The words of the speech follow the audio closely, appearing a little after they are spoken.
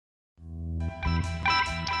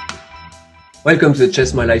Welcome to the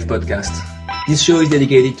Chess My Life podcast. This show is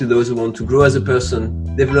dedicated to those who want to grow as a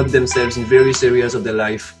person, develop themselves in various areas of their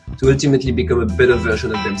life to ultimately become a better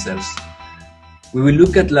version of themselves. We will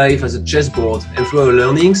look at life as a chessboard, and through our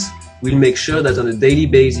learnings, we'll make sure that on a daily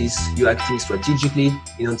basis, you're acting strategically,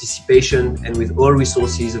 in anticipation, and with all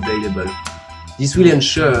resources available. This will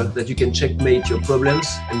ensure that you can checkmate your problems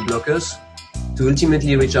and blockers to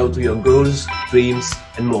ultimately reach out to your goals, dreams,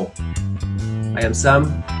 and more. I am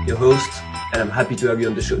Sam, your host, and I'm happy to have you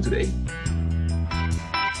on the show today.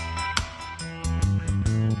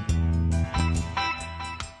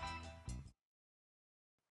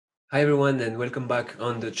 Hi everyone, and welcome back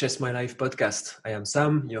on the Chess My Life podcast. I am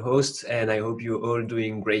Sam, your host, and I hope you're all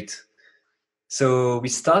doing great. So we're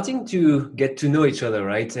starting to get to know each other,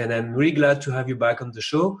 right? And I'm really glad to have you back on the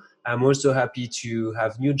show. I'm also happy to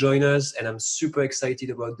have new joiners, and I'm super excited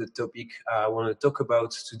about the topic I want to talk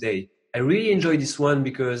about today. I really enjoy this one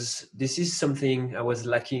because this is something I was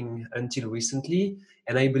lacking until recently,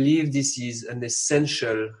 and I believe this is an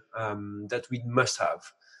essential that we must have,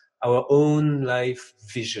 our own life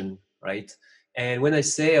vision, right? And when I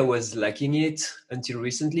say I was lacking it until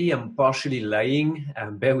recently, I'm partially lying,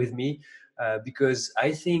 bear with me, because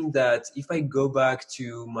I think that if I go back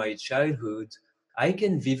to my childhood, I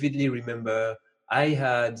can vividly remember I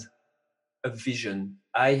had a vision.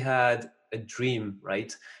 I had a dream,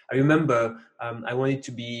 right? I remember I wanted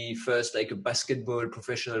to be first like a basketball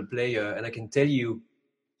professional player. And I can tell you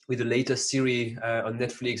with the latest series on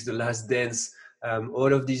Netflix, The Last Dance,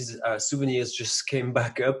 all of these souvenirs just came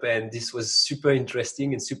back up. And this was super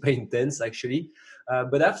interesting and super intense, actually.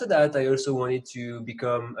 But after that, I also wanted to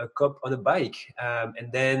become a cop on a bike. And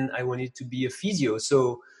then I wanted to be a physio.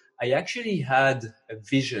 So I actually had a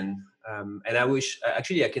vision, and I wish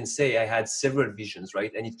actually I can say I had several visions,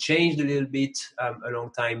 right? And it changed a little bit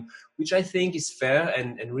along time, which I think is fair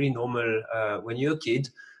and really normal when you're a kid,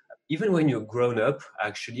 even when you're grown up,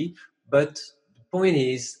 actually. But the point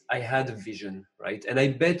is, I had a vision, right? And I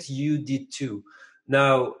bet you did too.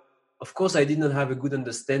 Now, of course, I did not have a good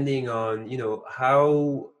understanding on,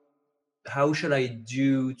 how shall I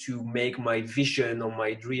do to make my vision or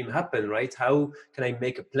my dream happen, right? How can I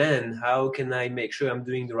make a plan? How can I make sure I'm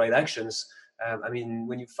doing the right actions?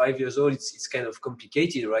 When you're 5 years old, it's kind of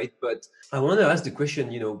complicated, right? But I want to ask the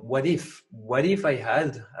question, what if? What if I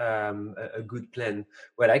had a good plan?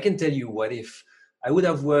 Well, I can tell you what if. I would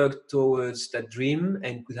have worked towards that dream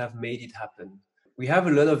and could have made it happen. We have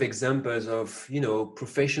a lot of examples of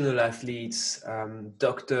professional athletes,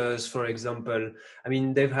 doctors, for example.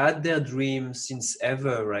 They've had their dream since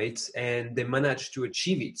ever, right? And they managed to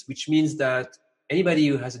achieve it, which means that anybody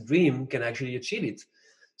who has a dream can actually achieve it.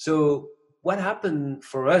 So what happened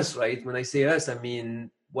for us, right? When I say us, I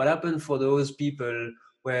mean what happened for those people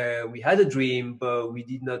where we had a dream but we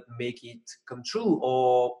did not make it come true,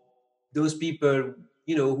 or those people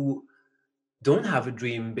who don't have a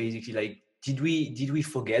dream, basically. Like, did we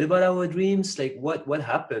forget about our dreams? Like, what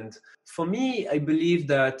happened? For me, I believe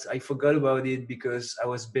that I forgot about it because I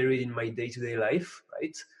was buried in my day-to-day life,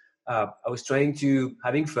 right? I was trying to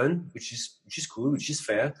having fun, which is cool, which is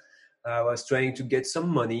fair. I was trying to get some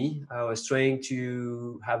money. I was trying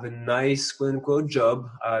to have a nice quote unquote job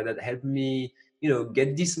that helped me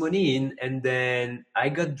get this money in. And then I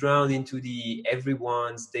got drowned into the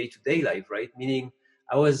everyone's day-to-day life, right? Meaning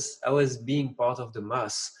I was being part of the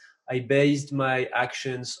mass. I based my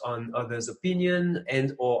actions on others' opinion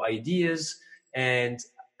and or ideas, and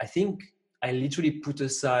I think I literally put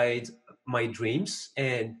aside my dreams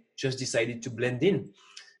and just decided to blend in.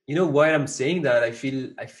 Why I'm saying that, I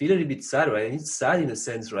feel a little bit sad, right? And it's sad in a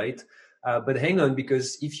sense, right? But hang on,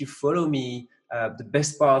 because if you follow me, the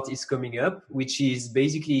best part is coming up, which is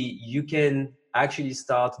basically you can actually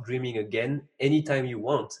start dreaming again anytime you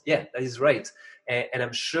want. Yeah, that is right. And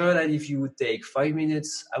I'm sure that if you would take 5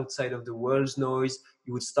 minutes outside of the world's noise,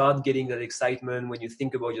 you would start getting that excitement when you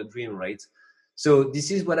think about your dream, right? So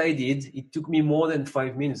this is what I did. It took me more than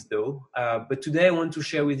 5 minutes though. But today I want to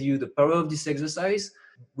share with you the power of this exercise.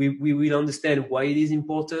 We will understand why it is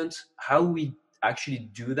important, how we actually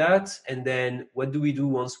do that, and then what do we do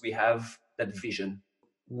once we have that vision.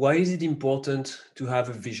 Why is it important to have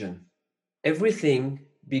a vision? Everything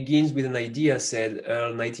begins with an idea, said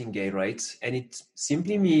Earl Nightingale, right? And it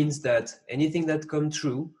simply means that anything that comes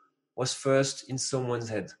true was first in someone's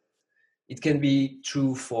head. It can be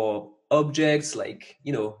true for objects like,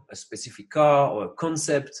 a specific car or a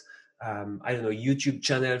concept, I don't know, YouTube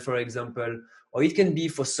channel, for example, or it can be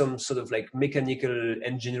for some sort of like mechanical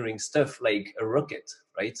engineering stuff like a rocket,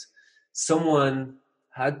 right? Someone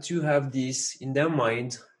had to have this in their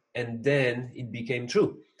mind and then it became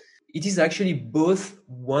true. It is actually both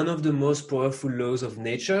one of the most powerful laws of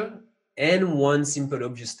nature and one simple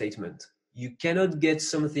obvious statement. You cannot get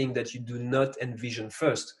something that you do not envision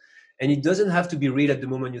first. And it doesn't have to be real at the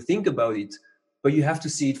moment you think about it, but you have to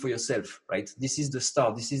see it for yourself, right? This is the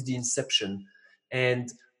start, this is the inception.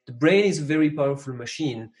 And the brain is a very powerful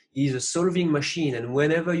machine. It is a solving machine. And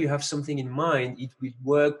whenever you have something in mind, it will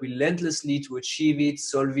work relentlessly to achieve it,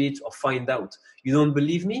 solve it, or find out. You don't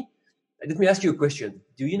believe me? Let me ask you a question.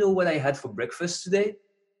 Do you know what I had for breakfast today?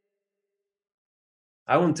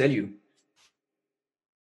 I won't tell you.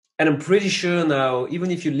 And I'm pretty sure now,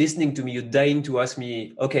 even if you're listening to me, you're dying to ask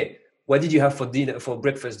me, okay, what did you have for dinner, for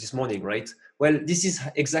breakfast this morning, right? Well, this is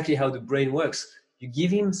exactly how the brain works. You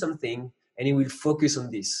give him something and he will focus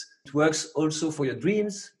on this. It works also for your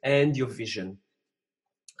dreams and your vision.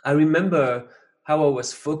 I remember how I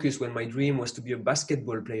was focused when my dream was to be a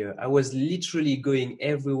basketball player. I was literally going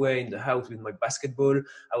everywhere in the house with my basketball.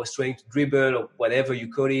 I was trying to dribble or whatever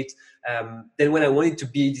you call it. Then when I wanted to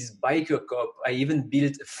be this biker cop, I even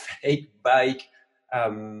built a fake bike,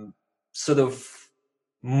 sort of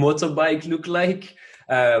motorbike look like,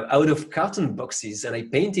 out of carton boxes, and I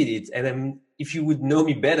painted it. And if you would know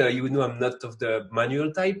me better, you would know I'm not of the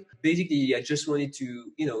manual type. Basically, I just wanted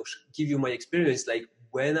to, give you my experience. Like,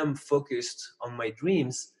 when I'm focused on my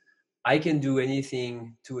dreams, I can do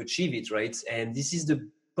anything to achieve it, right? And this is the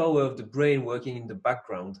power of the brain working in the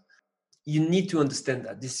background. You need to understand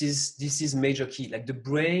that this is major key. Like, the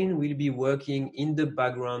brain will be working in the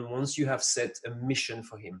background once you have set a mission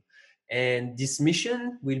for him. And this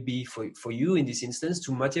mission will be for you in this instance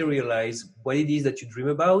to materialize what it is that you dream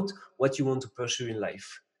about, what you want to pursue in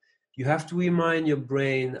life. You have to remind your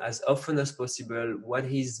brain as often as possible what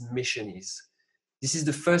his mission is. This is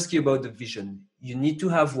the first key about the vision. You need to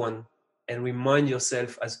have one and remind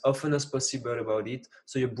yourself as often as possible about it,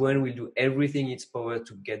 so your brain will do everything in its power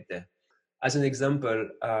to get there. As an example,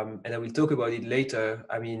 and I will talk about it later,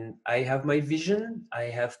 I have my vision. I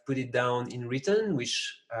have put it down in written,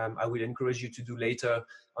 which I will encourage you to do later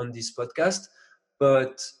on this podcast.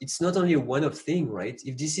 But it's not only a one-off thing, right?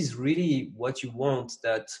 If this is really what you want,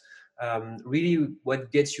 that really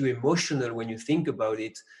what gets you emotional when you think about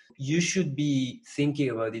it, you should be thinking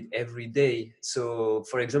about it every day. So,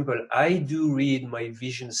 for example, I do read my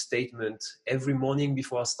vision statement every morning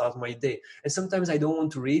before I start my day. And sometimes I don't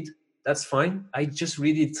want to read. That's fine. I just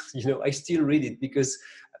read it. I still read it because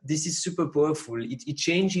this is super powerful. It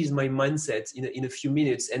changes my mindset in a few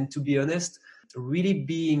minutes. And to be honest, really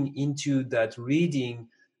being into that reading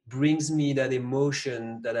brings me that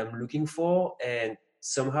emotion that I'm looking for. And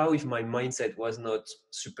somehow, if my mindset was not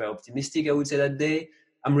super optimistic, I would say that day,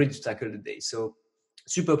 I'm ready to tackle the day. So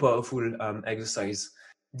super powerful exercise.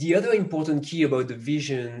 The other important key about the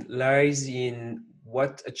vision lies in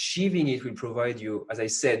what achieving it will provide you. As I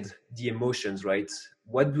said, the emotions, right?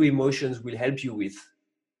 What do emotions will help you with?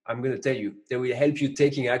 I'm going to tell you, they will help you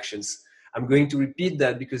taking actions. I'm going to repeat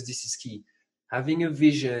that because this is key. Having a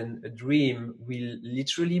vision, a dream will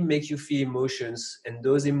literally make you feel emotions, and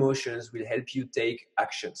those emotions will help you take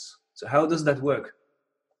actions. So how does that work?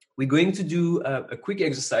 We're going to do a quick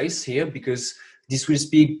exercise here because this will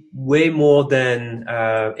speak way more than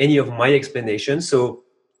any of my explanations. So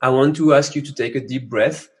I want to ask you to take a deep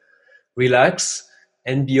breath, relax,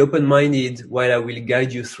 and be open-minded while I will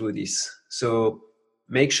guide you through this. So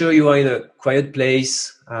make sure you are in a quiet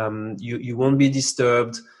place. You won't be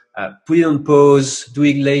disturbed. Put it on pause, do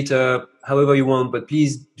it later, however you want, but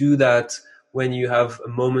please do that when you have a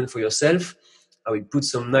moment for yourself. I will put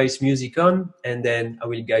some nice music on and then I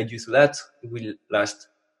will guide you through that. It will last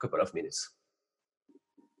a couple of minutes.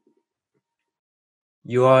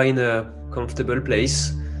 You are in a comfortable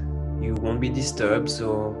place. You won't be disturbed,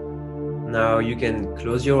 so now you can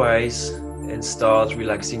close your eyes and start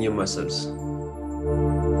relaxing your muscles.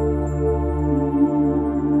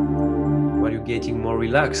 While you're getting more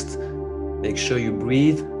relaxed, make sure you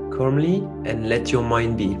breathe calmly and let your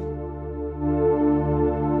mind be.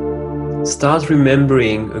 Start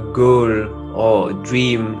remembering a goal or a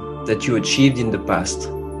dream that you achieved in the past.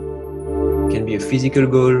 It can be a physical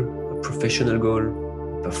goal, a professional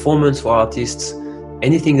goal, performance for artists,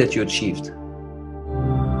 anything that you achieved.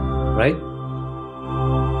 Right?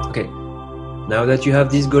 Okay. Now that you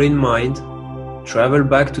have this goal in mind, travel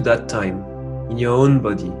back to that time in your own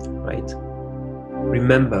body, right?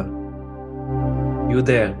 Remember, you're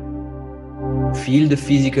there. Feel the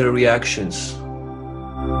physical reactions,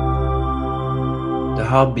 the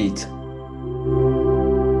heartbeat,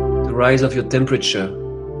 the rise of your temperature,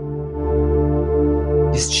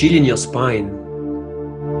 this chill in your spine.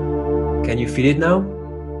 Can you feel it now?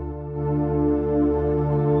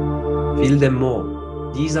 Feel them more.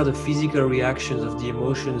 These are the physical reactions of the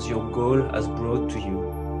emotions your goal has brought to you.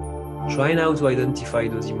 Try now to identify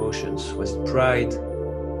those emotions. Was it pride?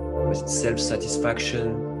 Was it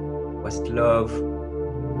self-satisfaction? Was it love?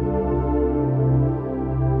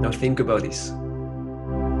 Now think about this.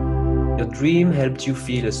 Your dream helped you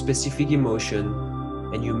feel a specific emotion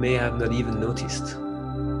and you may have not even noticed.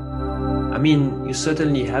 I mean, you're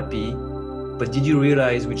certainly happy, but did you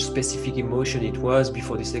realize which specific emotion it was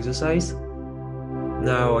before this exercise?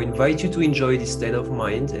 Now I invite you to enjoy this state of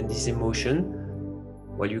mind and this emotion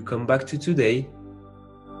while you come back to today,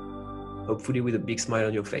 hopefully with a big smile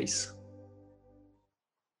on your face.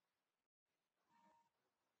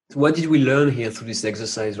 What did we learn here through this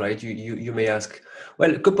exercise, right? You may ask.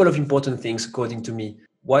 Well, a couple of important things according to me.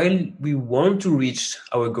 While we want to reach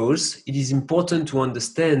our goals, it is important to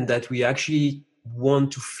understand that we actually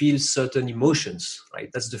want to feel certain emotions, right?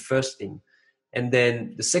 That's the first thing. And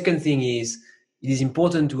then the second thing is, it is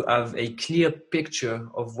important to have a clear picture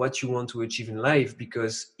of what you want to achieve in life,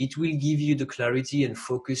 because it will give you the clarity and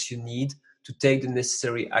focus you need to take the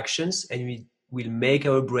necessary actions, and we will make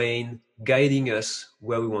our brain guiding us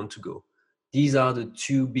where we want to go. These are the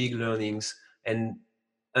two big learnings, and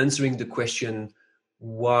answering the question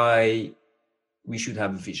why we should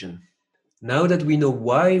have a vision. Now that we know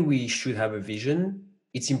why we should have a vision,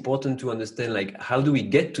 it's important to understand, like, how do we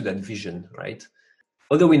get to that vision, right?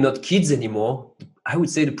 Although we're not kids anymore, I would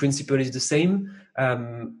say the principle is the same.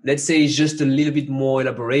 Let's say it's just a little bit more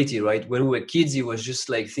elaborated, right? When we were kids, it was just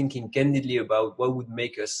like thinking candidly about what would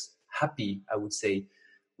make us happy, I would say.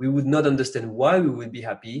 We would not understand why we would be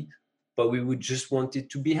happy, but we would just want it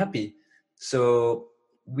to be happy. So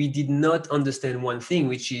we did not understand one thing,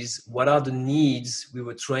 which is what are the needs we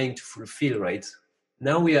were trying to fulfill, right?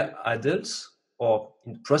 Now we are adults or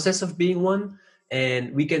in the process of being one,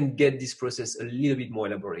 and we can get this process a little bit more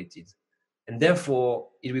elaborated. And therefore,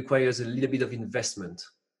 it requires a little bit of investment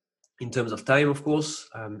in terms of time, of course,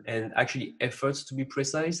 and actually efforts, to be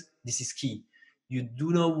precise. This is key. You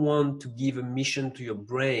do not want to give a mission to your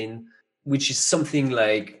brain, which is something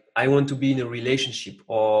like, I want to be in a relationship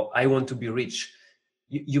or I want to be rich.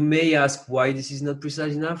 You may ask why this is not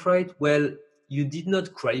precise enough, right? Well, you did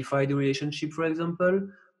not qualify the relationship, for example,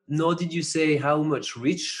 nor did you say how much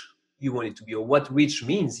rich you want it to be or what rich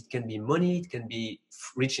means. It can be money, it can be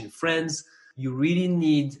rich in friends. You really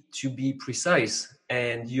need to be precise,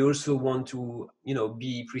 and you also want to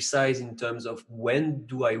be precise in terms of, when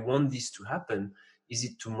do I want this to happen? Is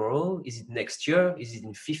it tomorrow? Is it next year? Is it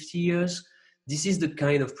in 50 years? This is the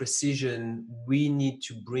kind of precision we need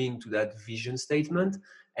to bring to that vision statement.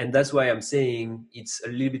 And that's why I'm saying it's a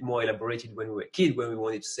little bit more elaborated when we were a kid, when we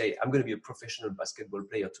wanted to say, I'm going to be a professional basketball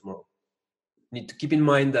player tomorrow. Need to keep in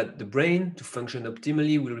mind that the brain, to function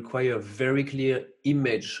optimally, will require a very clear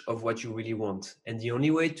image of what you really want. And the only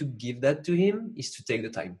way to give that to him is to take the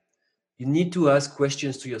time. You need to ask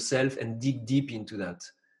questions to yourself and dig deep into that.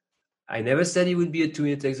 I never said it would be a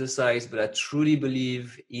 2-minute exercise, but I truly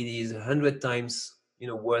believe it is 100 times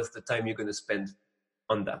worth the time you're going to spend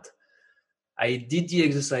on that. I did the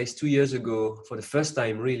exercise 2 years ago for the first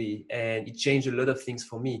time, really, and it changed a lot of things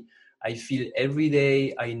for me. I feel every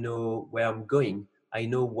day I know where I'm going. I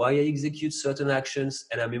know why I execute certain actions,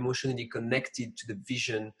 and I'm emotionally connected to the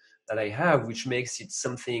vision that I have, which makes it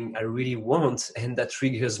something I really want, and that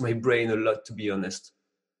triggers my brain a lot, to be honest.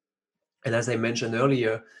 And as I mentioned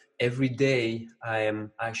earlier, every day I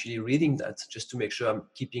am actually reading that just to make sure I'm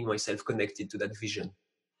keeping myself connected to that vision.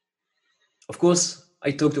 Of course, I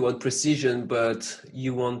talked about precision, but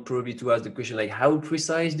you want probably to ask the question, like, how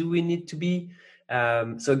precise do we need to be?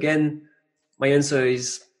 So again, my answer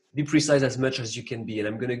is, be precise as much as you can be. And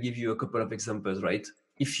I'm going to give you a couple of examples, right?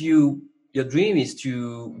 If your dream is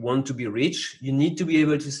to want to be rich, you need to be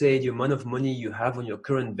able to say the amount of money you have on your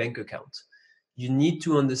current bank account. You need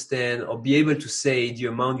to understand or be able to say the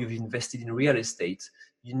amount you've invested in real estate.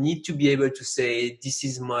 You need to be able to say, this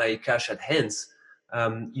is my cash at hand.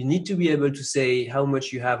 You need to be able to say how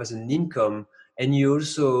much you have as an income. And you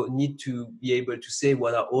also need to be able to say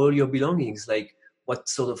what are all your belongings, like what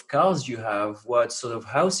sort of cars you have, what sort of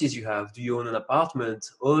houses you have, do you own an apartment,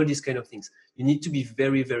 all these kind of things. You need to be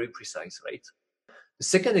very, very precise, right? The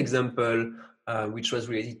second example, which was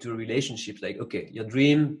related to a relationship, like, okay, your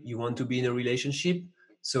dream, you want to be in a relationship.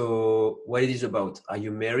 So what it is about? Are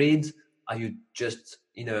you married? Are you just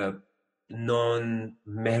in a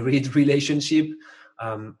non-married relationship?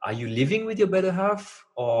 Are you living with your better half,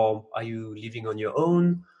 or are you living on your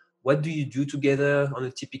own? What do you do together on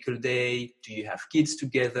a typical day? Do you have kids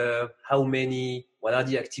together? How many? What are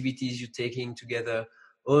the activities you're taking together?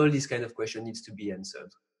 All these kind of questions needs to be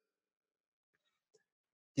answered.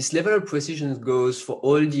 This level of precision goes for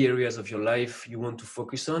all the areas of your life you want to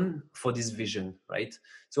focus on for this vision, right?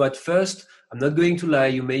 So at first, I'm not going to lie,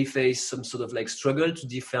 you may face some sort of like struggle to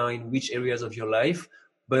define which areas of your life,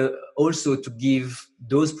 but also to give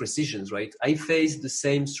those precisions, right? I face the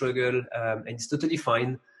same struggle, and it's totally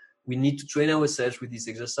fine. We need to train ourselves with this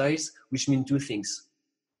exercise, which means two things.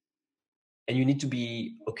 And you need to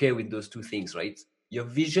be okay with those two things, right? Your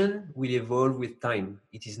vision will evolve with time.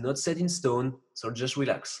 It is not set in stone, so just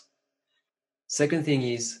relax. Second thing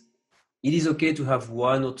is, it is okay to have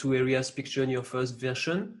one or two areas pictured in your first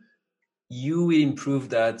version. You will improve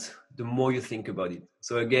that the more you think about it.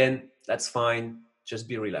 So again, that's fine. Just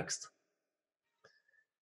be relaxed.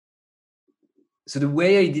 So the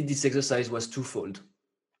way I did this exercise was twofold.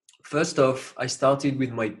 First off, I started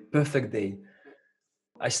with my perfect day.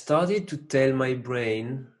 I started to tell my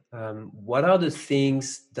brain what are the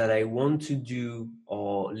things that I want to do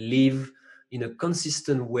or live in a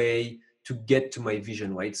consistent way to get to my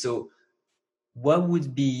vision, right? So what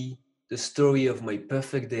would be the story of my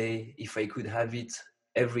perfect day if I could have it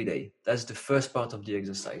every day? That's the first part of the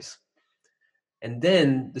exercise. And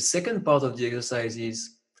then the second part of the exercise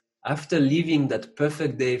is, after living that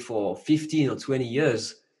perfect day for 15 or 20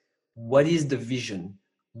 years, what is the vision?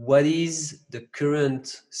 What is the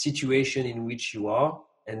current situation in which you are?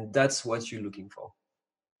 And that's what you're looking for.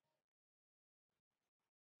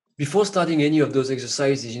 Before starting any of those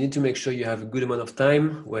exercises, you need to make sure you have a good amount of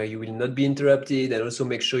time where you will not be interrupted, and also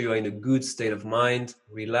make sure you are in a good state of mind,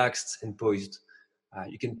 relaxed and poised.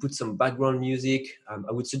 You can put some background music.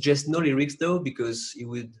 I would suggest no lyrics though, because it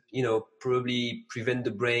would, probably prevent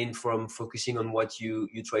the brain from focusing on what you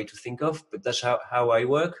try to think of. But that's how I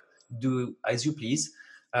work. Do as you please.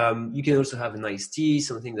 You can also have a nice tea,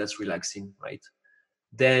 something that's relaxing, right?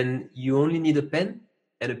 Then you only need a pen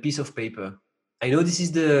and a piece of paper. I know this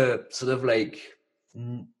is the sort of like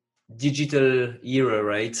digital era,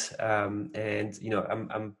 right? And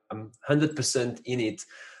I'm 100% in it.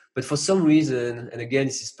 But for some reason, and again,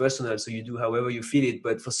 this is personal, so you do however you feel it.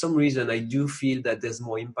 But for some reason, I do feel that there's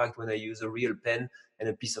more impact when I use a real pen and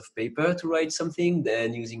a piece of paper to write something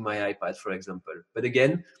than using my iPad, for example. But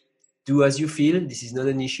again, do as you feel. This is not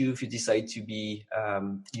an issue if you decide to be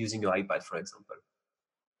using your iPad, for example.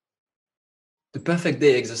 The perfect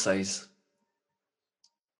day exercise.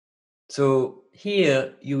 So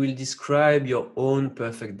here you will describe your own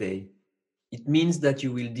perfect day. It means that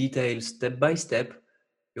you will detail step by step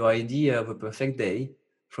your idea of a perfect day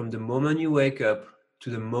from the moment you wake up to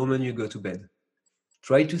the moment you go to bed.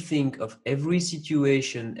 Try to think of every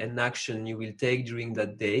situation and action you will take during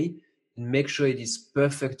that day and make sure it is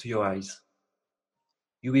perfect to your eyes.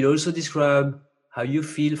 You will also describe how you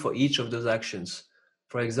feel for each of those actions.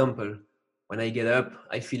 For example, when I get up,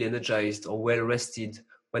 I feel energized or well rested,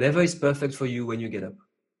 whatever is perfect for you when you get up.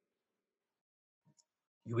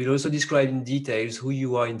 You will also describe in details who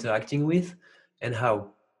you are interacting with and how.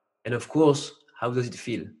 And of course, how does it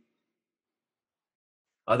feel?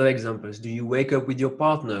 Other examples, do you wake up with your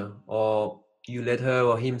partner or you let her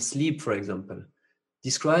or him sleep, for example?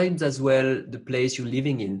 Describe as well the place you're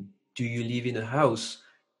living in. Do you live in a house,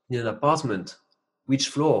 in an apartment? Which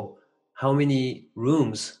floor? How many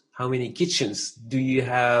rooms? How many kitchens? Do you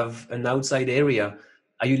have an outside area?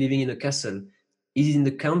 Are you living in a castle? Is it in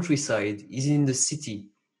the countryside? Is it in the city?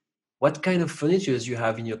 What kind of furniture you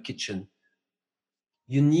have in your kitchen?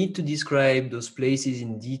 You need to describe those places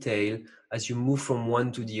in detail as you move from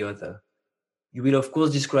one to the other. You will, of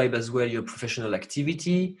course, describe as well your professional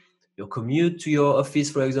activity, your commute to your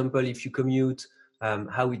office, for example, if you commute,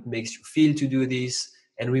 how it makes you feel to do this.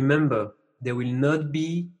 And remember, there will not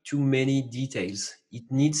be too many details. It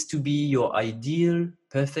needs to be your ideal,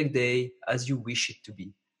 perfect day as you wish it to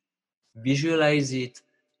be. Visualize it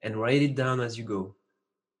and write it down as you go.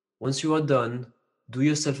 Once you are done, do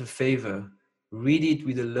yourself a favor, read it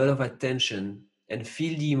with a lot of attention and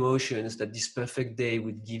feel the emotions that this perfect day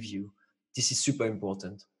would give you. This is super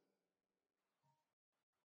important.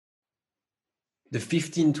 The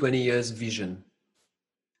 15-20 years vision.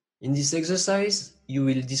 In this exercise, you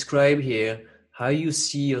will describe here how you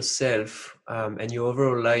see yourself and your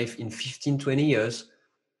overall life in 15-20 years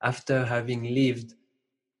after having lived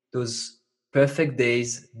those perfect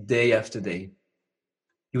days, day after day.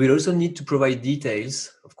 You will also need to provide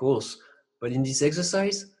details, of course, but in this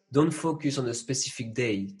exercise, don't focus on a specific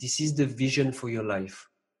day. This is the vision for your life.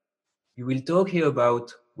 You will talk here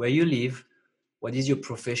about where you live, what is your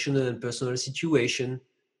professional and personal situation.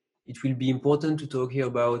 It will be important to talk here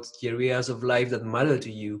about the areas of life that matter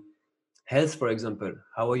to you. Health, for example.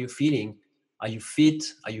 How are you feeling? Are you fit?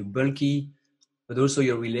 Are you bulky? But also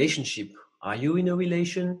your relationship. Are you in a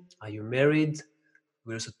relation? Are you married?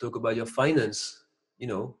 We also talk about your finance.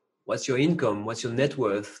 What's your income? What's your net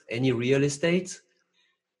worth? Any real estate?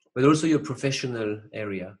 But also your professional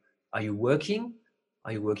area. Are you working?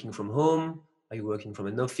 Are you working from home? Are you working from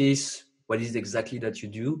an office? What is it exactly that you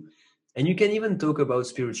do? And you can even talk about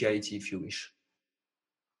spirituality if you wish.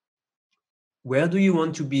 Where do you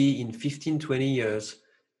want to be in 15, 20 years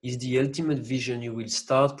is the ultimate vision you will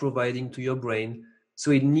start providing to your brain.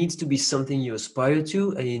 So it needs to be something you aspire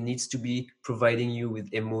to, and it needs to be providing you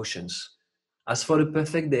with emotions. As for the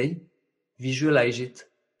perfect day, visualize it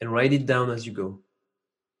and write it down as you go.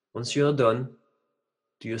 Once you're done,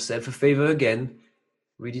 do yourself a favor again,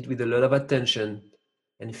 read it with a lot of attention,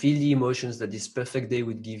 and feel the emotions that this perfect day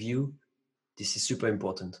would give you. This is super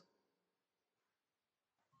important.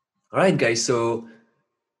 All right, guys, so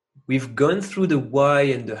we've gone through the why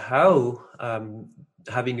and the how,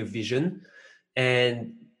 having a vision.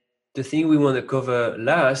 And the thing we want to cover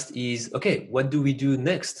last is, okay, what do we do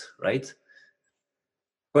next, right?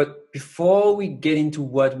 But before we get into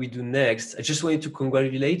what we do next, I just wanted to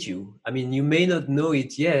congratulate you. I mean, you may not know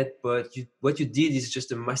it yet, but what you did is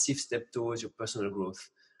just a massive step towards your personal growth.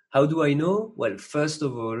 How do I know? Well, first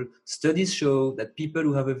of all, studies show that people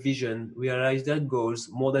who have a vision realize their goals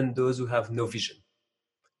more than those who have no vision.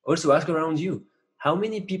 Also, ask around you. How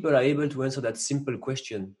many people are able to answer that simple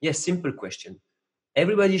question? Yes, simple question.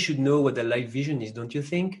 Everybody should know what their life vision is, don't you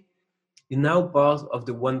think? You're now part of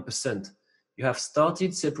the 1%. You have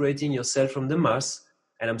started separating yourself from the mass,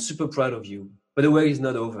 and I'm super proud of you. But the work is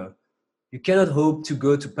not over. You cannot hope to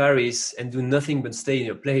go to Paris and do nothing but stay in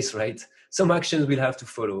your place, right? Some actions will have to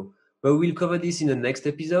follow. But we'll cover this in the next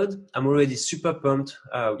episode. I'm already super pumped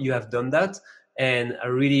you have done that, and I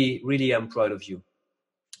really, really am proud of you.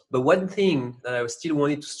 But one thing that I still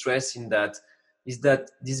wanted to stress in that is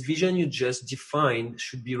that this vision you just defined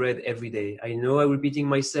should be read every day. I know I'm repeating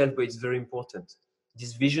myself, but it's very important.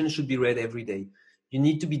 This vision should be read every day. You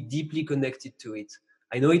need to be deeply connected to it.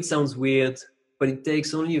 I know it sounds weird, but it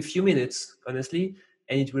takes only a few minutes, honestly,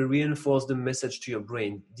 and it will reinforce the message to your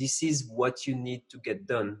brain. This is what you need to get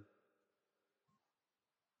done.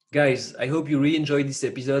 Guys, I hope you really enjoyed this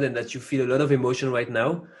episode and that you feel a lot of emotion right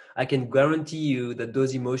now. I can guarantee you that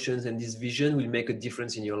those emotions and this vision will make a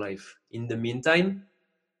difference in your life. In the meantime,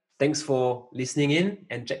 thanks for listening in,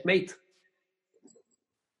 and checkmate.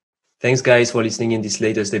 Thanks, guys, for listening in this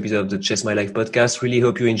latest episode of the Chess My Life podcast. Really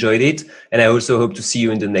hope you enjoyed it. And I also hope to see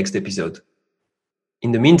you in the next episode.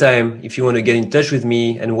 In the meantime, if you want to get in touch with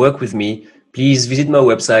me and work with me, please visit my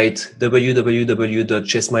website,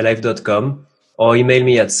 www.chessmylife.com, or email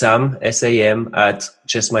me at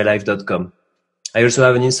sam@chessmylife.com. I also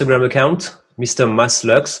have an Instagram account, Mr.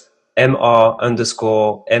 Maslux,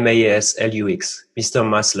 Mr_MASLUX, Mr.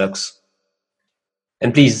 Maslux.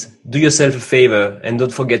 And please do yourself a favor and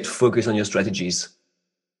don't forget to focus on your strategies.